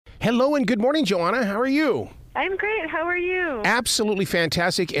Hello and good morning, Joanna. How are you? I'm great. How are you? Absolutely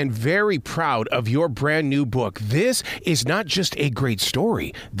fantastic and very proud of your brand new book. This is not just a great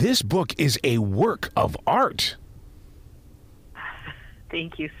story. This book is a work of art.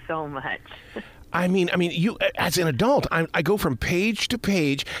 Thank you so much. I mean, you as an adult, I go from page to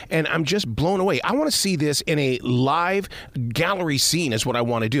page, and I'm just blown away. I want to see this in a live gallery scene is what I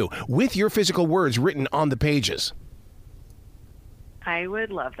want to do, with your physical words written on the pages. I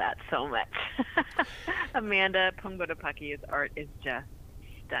would love that so much. Amanda Phingbodhipakkiya's art is just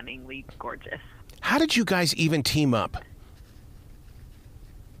stunningly gorgeous. How did you guys even team up?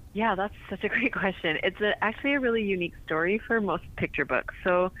 Yeah, that's such a great question. It's actually a really unique story for most picture books.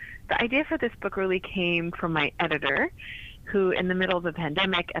 So the idea for this book really came from my editor, who in the middle of the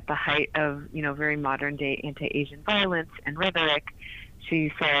pandemic, at the height of, very modern day anti-Asian violence and rhetoric,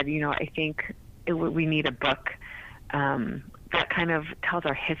 she said, I think we need a book that kind of tells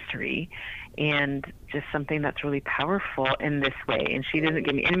our history and just something that's really powerful in this way. And she didn't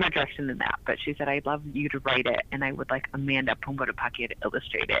give me any more direction than that, but she said, I'd love you to write it, and I would like Amanda Phingbodhipakkiya to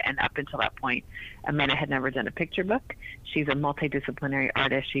illustrate it. And up until that point, Amanda had never done a picture book. She's a multidisciplinary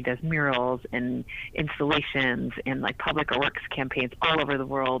artist. She does murals and installations and public works campaigns all over the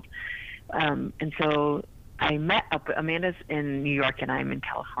world. And so I met up. Amanda's in New York and I'm in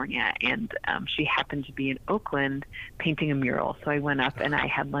California, and she happened to be in Oakland painting a mural. So I went up and I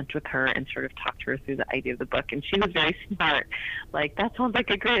had lunch with her and sort of talked to her through the idea of the book. And she was very smart. That sounds like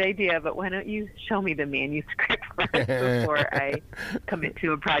a great idea, but why don't you show me the manuscript first before I commit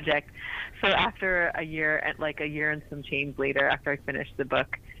to a project? So after a year and some change later, after I finished the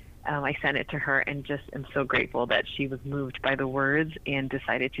book, I sent it to her and just am so grateful that she was moved by the words and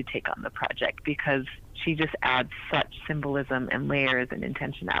decided to take on the project, because she just adds such symbolism and layers and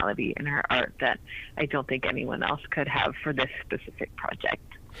intentionality in her art that I don't think anyone else could have for this specific project.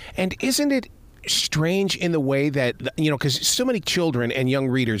 And isn't it strange in the way that, because so many children and young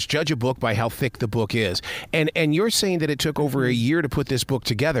readers judge a book by how thick the book is. And you're saying that it took over a year to put this book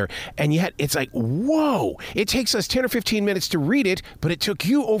together. And yet it's like, whoa, it takes us 10 or 15 minutes to read it, but it took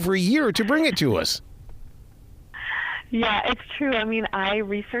you over a year to bring it to us. Yeah, it's true. I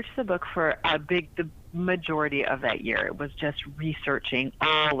researched the book for the majority of that year. It was just researching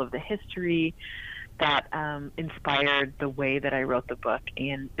all of the history that inspired the way that I wrote the book,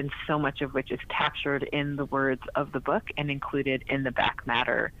 and so much of which is captured in the words of the book and included in the back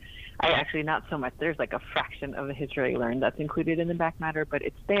matter. Not so much. There's a fraction of the history I learned that's included in the back matter, but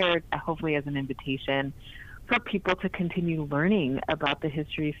it's there hopefully as an invitation for people to continue learning about the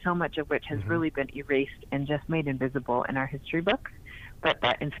history, so much of which has really been erased and just made invisible in our history books, but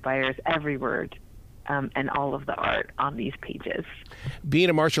that inspires every word and all of the art on these pages. Being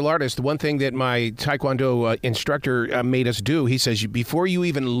a martial artist, the one thing that my Taekwondo instructor made us do, he says, before you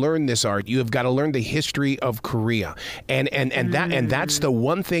even learn this art, you have got to learn the history of Korea. And that's the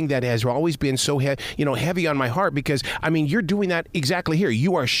one thing that has always been so heavy on my heart, because, you're doing that exactly here.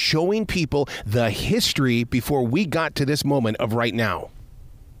 You are showing people the history before we got to this moment of right now.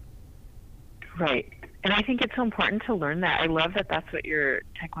 Right. And I think it's so important to learn that. I love that that's what your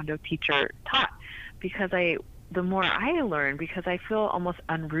Taekwondo teacher taught, because the more I learn, because I feel almost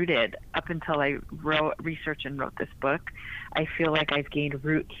unrooted up until I researched and wrote this book. I feel like I've gained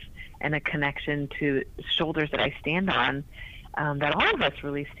roots and a connection to shoulders that I stand on, that all of us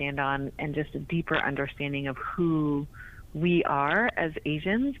really stand on, and just a deeper understanding of who we are as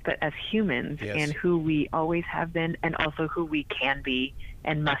Asians, but as humans, yes, and who we always have been, and also who we can be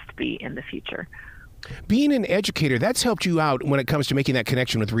and must be in the future. Being an educator, that's helped you out when it comes to making that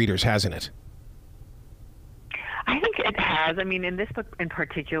connection with readers, hasn't it? I think it has. In this book in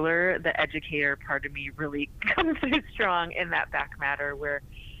particular, the educator part of me really comes through strong in that back matter, where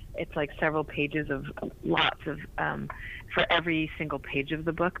it's several pages of lots of, for every single page of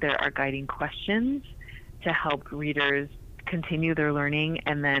the book, there are guiding questions to help readers continue their learning,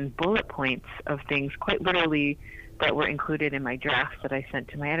 and then bullet points of things quite literally that were included in my drafts that I sent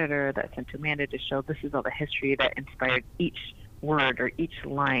to my editor, that I sent to Amanda, to show this is all the history that inspired each word or each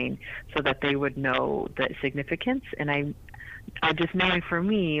line, so that they would know the significance. And I just knowing for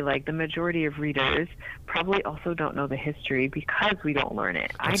me, the majority of readers probably also don't know the history because we don't learn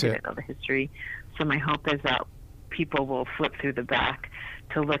it. I didn't know the history. So my hope is that people will flip through the back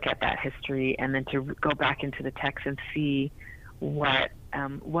to look at that history, and then to go back into the text and see what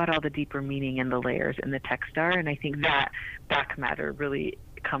all the deeper meaning and the layers in the text are. And I think that back matter really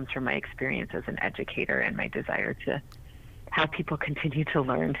comes from my experience as an educator and my desire to have people continue to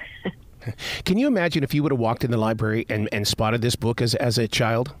learn. Can you imagine if you would have walked in the library and spotted this book as a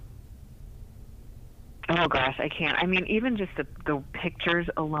child? Oh, Oh gosh, I can't. I mean, even just the pictures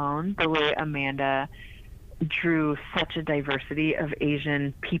alone, the way Amanda drew such a diversity of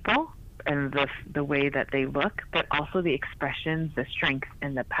Asian people and the way that they look, but also the expressions, the strength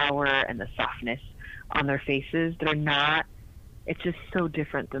and the power and the softness on their faces. It's just so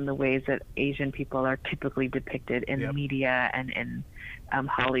different than the ways that Asian people are typically depicted in the media and in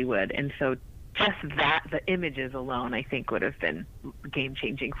Hollywood. And so just the images alone, I think, would have been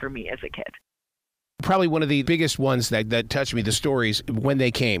game-changing for me as a kid. Probably one of the biggest ones that touched me, the stories, when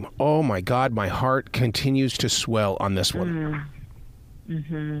they came. Oh, my God, my heart continues to swell on this one.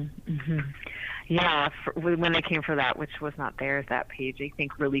 Yeah, when they came for that, which was not there, that page, I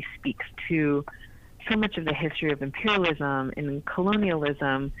think really speaks to so much of the history of imperialism and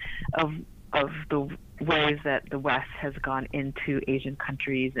colonialism, of the ways that the West has gone into Asian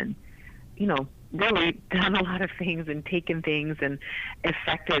countries and, really done a lot of things and taken things and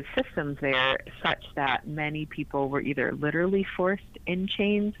affected systems there such that many people were either literally forced in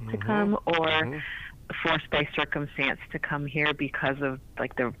chains to come or forced by circumstance to come here because of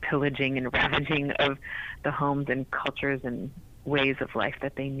like the pillaging and ravaging of the homes and cultures and ways of life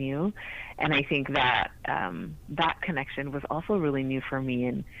that they knew. And I think that that connection was also really new for me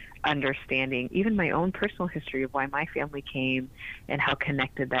in understanding even my own personal history of why my family came and how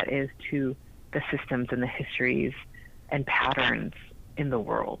connected that is to the systems and the histories and patterns in the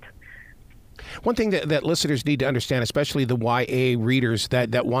world. One thing that listeners need to understand, especially the YA readers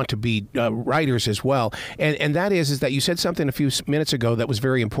that want to be writers as well, and that is that you said something a few minutes ago that was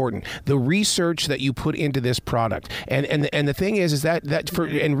very important. The research that you put into this product, and the thing is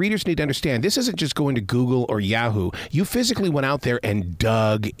and readers need to understand, this isn't just going to Google or Yahoo. You physically went out there and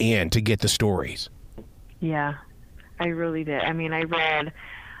dug in to get the stories. Yeah, I really did. I mean,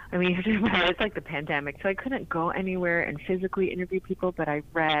 it's like the pandemic, so I couldn't go anywhere and physically interview people, but I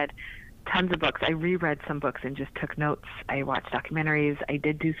read tons of books. I reread some books and just took notes. I watched documentaries. I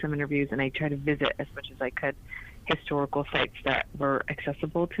did do some interviews, and I tried to visit as much as I could historical sites that were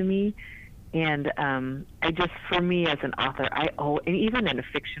accessible to me. And for me as an author, and even in a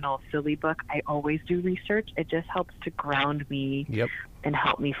fictional, silly book, I always do research. It just helps to ground me and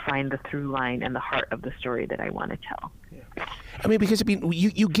help me find the through line and the heart of the story that I want to tell. Yeah. I mean, because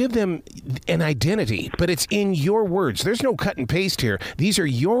you give them an identity, but it's in your words. There's no cut and paste here. These are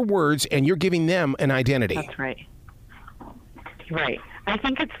your words, and you're giving them an identity. That's right. Right. I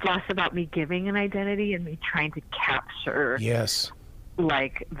think it's less about me giving an identity and me trying to capture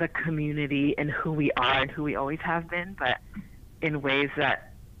like the community and who we are and who we always have been, but in ways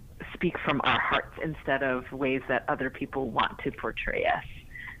that speak from our hearts instead of ways that other people want to portray us.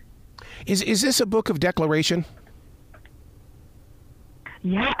 Is this a book of declaration?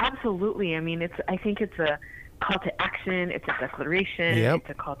 Yeah, absolutely. I mean, I think it's a call to action. It's a declaration. It's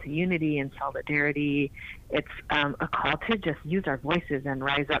a call to unity and solidarity. It's a call to just use our voices and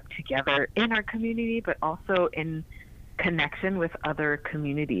rise up together in our community, but also in connection with other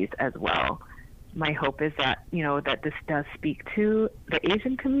communities as well. My hope is that, that this does speak to the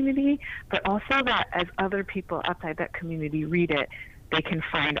Asian community, but also that as other people outside that community read it, they can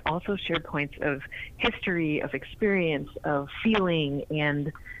find also shared points of history, of experience, of feeling,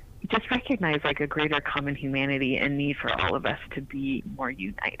 and just recognize like a greater common humanity and need for all of us to be more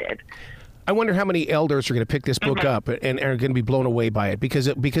united. I wonder how many elders are going to pick this book up and are going to be blown away by it because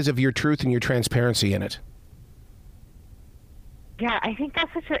of your truth and your transparency in it. Yeah, I think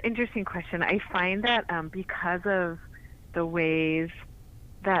that's such an interesting question. I find that because of the ways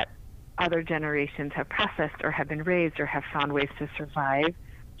that other generations have processed or have been raised or have found ways to survive,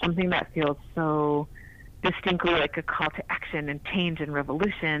 something that feels so distinctly like a call to action and change and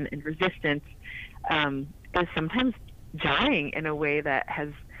revolution and resistance is sometimes jarring in a way that has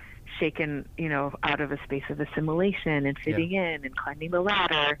shaken, out of a space of assimilation and fitting in and climbing the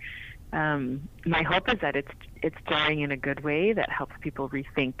ladder. My hope is that it's jarring in a good way that helps people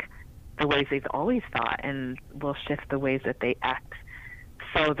rethink the ways they've always thought and will shift the ways that they act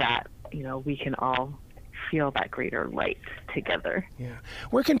so that, we can all feel that greater light together. Yeah.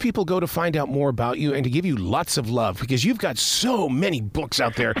 Where can people go to find out more about you and to give you lots of love? Because you've got so many books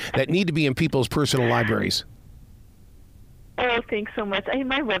out there that need to be in people's personal libraries. Oh, thanks so much.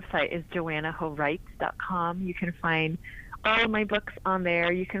 My website is joannahowrites.com. You can find all of my books on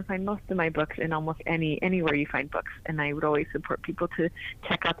there. You can find most of my books in almost anywhere you find books. And I would always support people to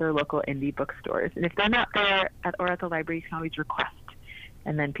check out their local indie bookstores. And if they're not there or at the library, you can always request.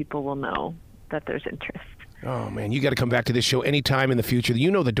 And then people will know that there's interest. Oh, man, you got to come back to this show anytime in the future.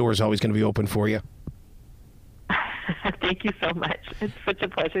 The door is always going to be open for you. Thank you so much. It's such a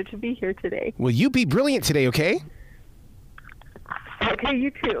pleasure to be here today. Well, you be brilliant today, okay? Okay,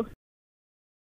 you too.